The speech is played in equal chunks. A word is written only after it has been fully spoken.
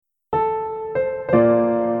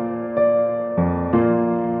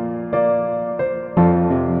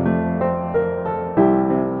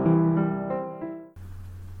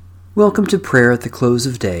Welcome to prayer at the close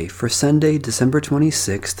of day for Sunday, December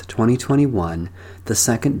 26th, 2021, the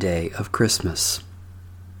second day of Christmas.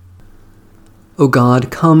 O God,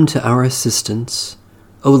 come to our assistance.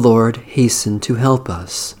 O Lord, hasten to help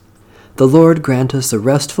us. The Lord grant us a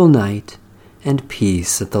restful night and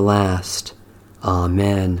peace at the last.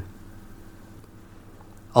 Amen.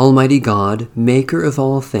 Almighty God, maker of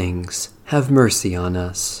all things, have mercy on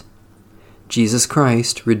us. Jesus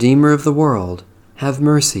Christ, Redeemer of the world, have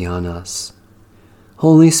mercy on us.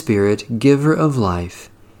 Holy Spirit, giver of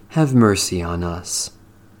life, have mercy on us.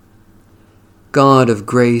 God of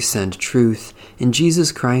grace and truth, in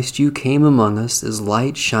Jesus Christ you came among us as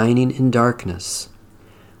light shining in darkness.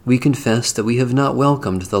 We confess that we have not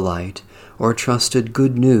welcomed the light or trusted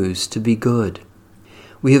good news to be good.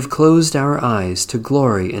 We have closed our eyes to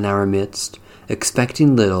glory in our midst,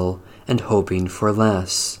 expecting little and hoping for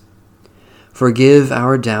less. Forgive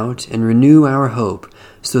our doubt and renew our hope,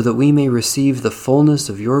 so that we may receive the fullness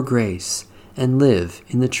of your grace and live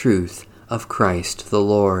in the truth of Christ the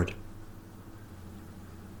Lord.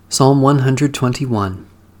 Psalm 121.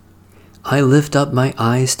 I lift up my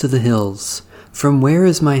eyes to the hills. From where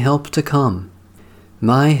is my help to come?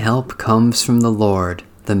 My help comes from the Lord,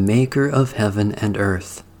 the maker of heaven and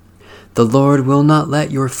earth. The Lord will not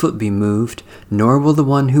let your foot be moved, nor will the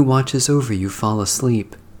one who watches over you fall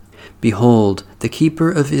asleep. Behold, the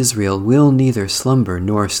keeper of Israel will neither slumber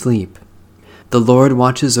nor sleep. The Lord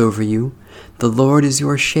watches over you. The Lord is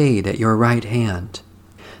your shade at your right hand.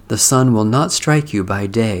 The sun will not strike you by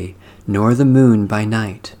day, nor the moon by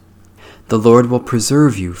night. The Lord will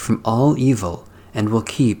preserve you from all evil and will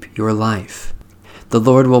keep your life. The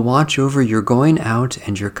Lord will watch over your going out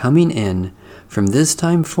and your coming in from this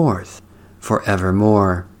time forth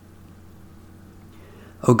forevermore.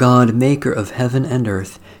 O God, maker of heaven and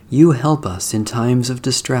earth, you help us in times of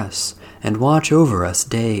distress and watch over us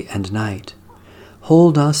day and night.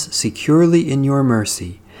 Hold us securely in your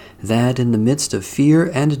mercy, that in the midst of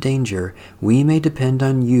fear and danger we may depend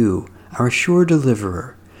on you, our sure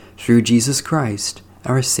deliverer, through Jesus Christ,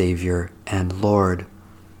 our Savior and Lord.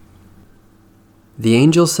 The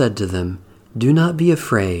angel said to them, Do not be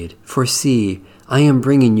afraid, for see, I am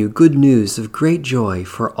bringing you good news of great joy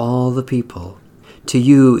for all the people. To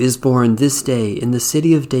you is born this day in the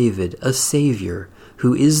city of David a Savior,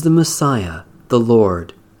 who is the Messiah, the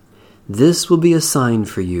Lord. This will be a sign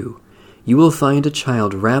for you. You will find a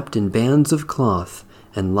child wrapped in bands of cloth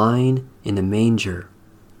and lying in a manger.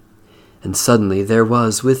 And suddenly there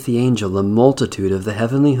was with the angel a multitude of the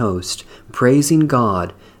heavenly host, praising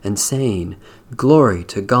God and saying, Glory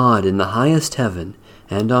to God in the highest heaven,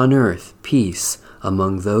 and on earth peace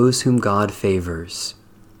among those whom God favors.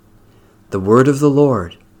 The word of the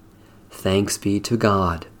Lord. Thanks be to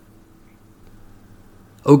God.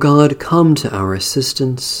 O God, come to our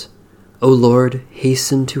assistance. O Lord,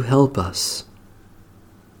 hasten to help us.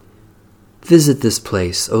 Visit this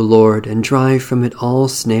place, O Lord, and drive from it all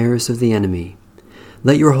snares of the enemy.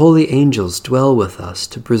 Let your holy angels dwell with us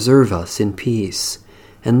to preserve us in peace,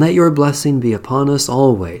 and let your blessing be upon us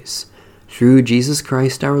always, through Jesus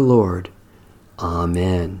Christ our Lord.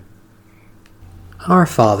 Amen. Our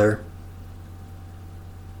Father,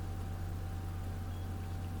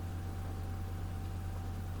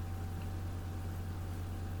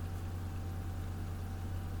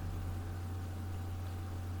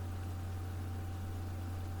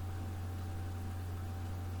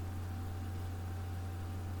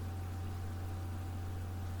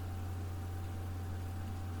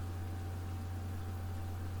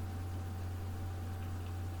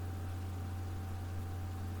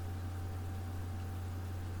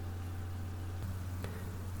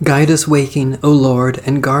 guide us waking, O Lord,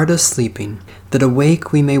 and guard us sleeping, that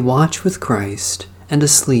awake we may watch with Christ, and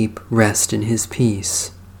asleep rest in his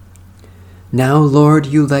peace. Now, Lord,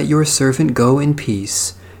 you let your servant go in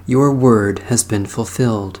peace. Your word has been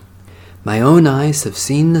fulfilled. My own eyes have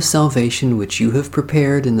seen the salvation which you have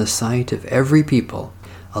prepared in the sight of every people,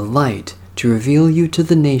 a light to reveal you to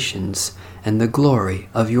the nations, and the glory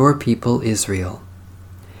of your people Israel.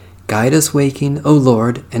 Guide us waking, O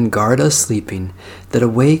Lord, and guard us sleeping, that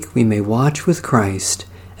awake we may watch with Christ,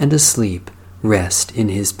 and asleep rest in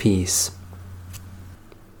his peace.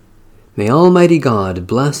 May Almighty God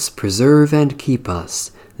bless, preserve, and keep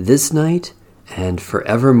us this night and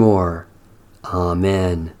forevermore.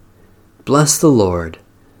 Amen. Bless the Lord.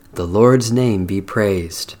 The Lord's name be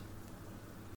praised.